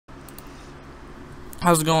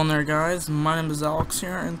How's it going there, guys? My name is Alex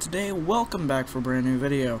here, and today, welcome back for a brand new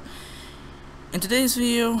video. In today's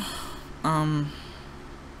video, I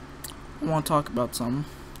want to talk about something.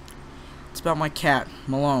 It's about my cat,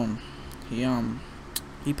 Malone.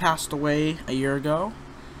 He passed away a year ago,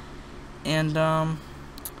 and I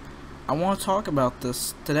want to talk about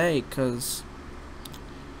this today because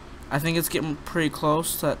I think it's getting pretty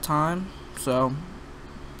close to that time, so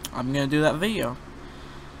I'm gonna do that video.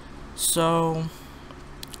 So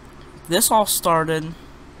this all started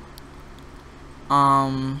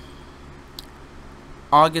August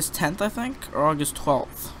 10th, I think, or August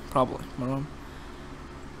 12th, probably.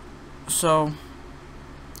 So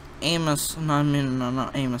Amos, no,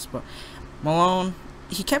 not Amos, but Malone,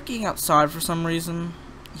 he kept getting outside for some reason.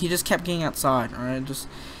 He just kept getting outside, alright?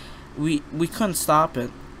 We couldn't stop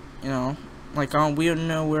it, you know. Like, we didn't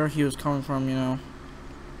know where he was coming from, you know.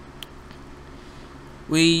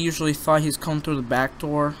 We usually thought he's coming through the back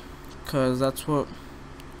door, because that's what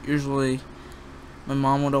usually my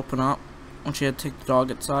mom would open up when she had to take the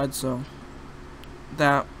dog outside, so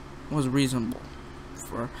that was reasonable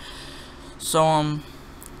for her. So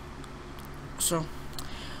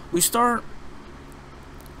we start,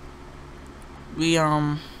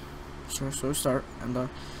 and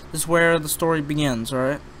this is where the story begins,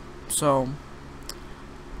 alright? So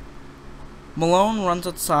Malone runs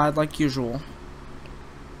outside like usual.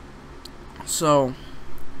 So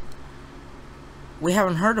we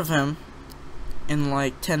haven't heard of him in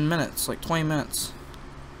like 10 minutes, like 20 minutes.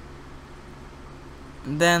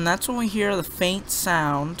 And then that's when we hear the faint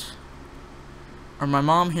sound, or my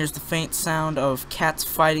mom hears the faint sound of cats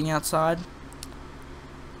fighting outside.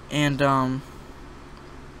 And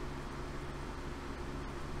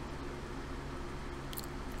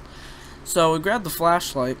so we grabbed the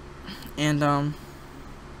flashlight, and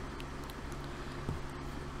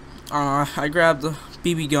I grabbed the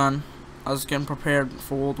BB gun. I was getting prepared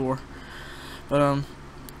for World War, but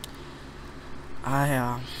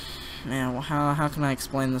man, how can I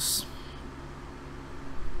explain this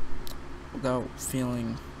without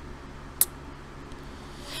feeling?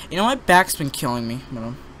 You know, my back's been killing me,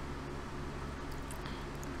 but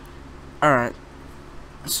alright.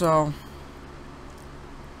 So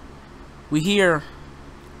we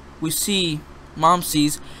see, Mom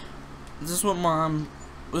sees. This is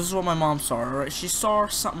what my mom saw, alright? She saw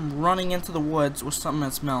something running into the woods with something in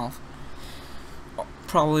its mouth.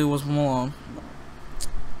 Probably was Malone.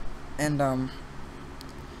 And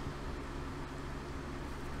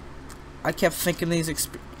I kept thinking these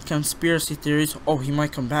conspiracy theories. Oh, he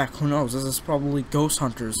might come back. Who knows? This is probably ghost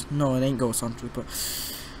hunters. No, it ain't ghost hunters, but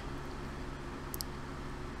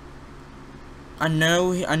I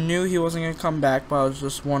knew he wasn't gonna come back, but I was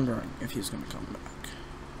just wondering if he's gonna come back.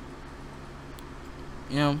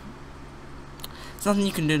 You know, it's nothing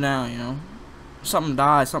you can do now, you know. Something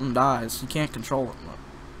dies. You can't control it.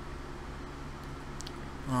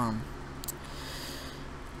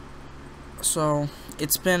 So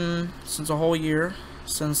it's been since a whole year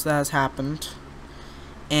since that has happened,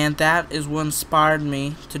 and that is what inspired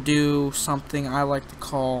me to do something I like to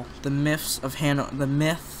call the myths of Hanover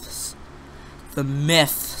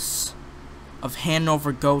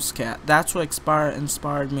Ghost Cat. That's what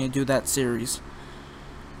inspired me to do that series.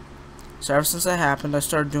 So ever since that happened, I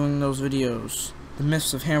started doing those videos. The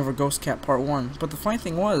Myths of Hanover Ghost Cat Part 1. But the funny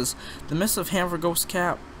thing was, the Myths of Hanover Ghost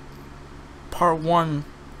Cat Part 1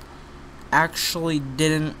 actually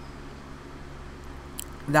didn't...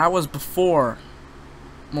 That was before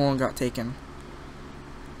Malone got taken.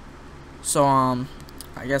 So, I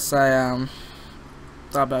guess I,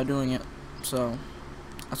 thought about doing it. So,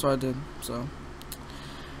 that's what I did. So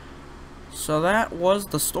that was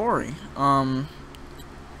the story.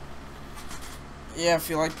 Yeah, if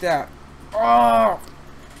you like that. Oh!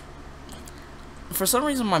 For some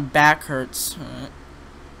reason, my back hurts.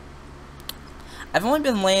 I've only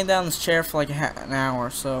been laying down in this chair for like an hour,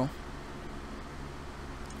 so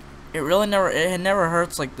it never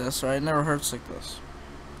hurts like this, right? It never hurts like this.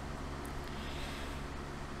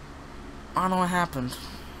 I don't know what happened.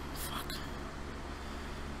 Fuck.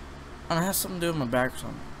 And it has something to do with my back or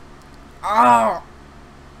something. Oh!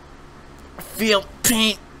 I feel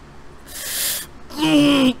pain.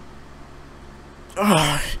 Oh,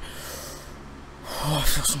 I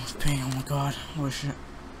feel so much pain. Oh my god. Holy shit.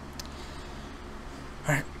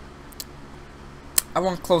 Alright. I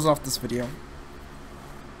want to close off this video,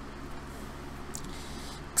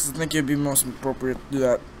 because I think it'd be most appropriate to do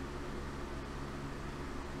that.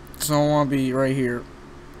 Because I don't want to be right here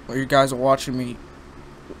while you guys are watching me.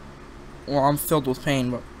 Well, I'm filled with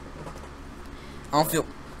pain, but I don't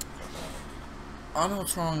know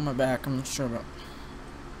what's wrong with my back. I'm not sure about.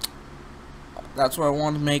 that's what I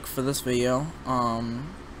wanted to make for this video.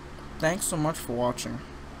 Thanks so much for watching.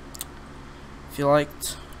 If you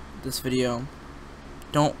liked this video,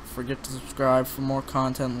 don't forget to subscribe for more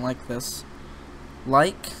content like this.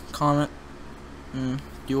 Like, comment,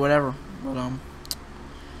 do whatever. But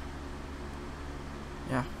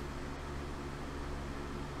yeah.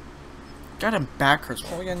 God, I'm back hurts.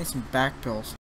 Probably gotta need some back pills.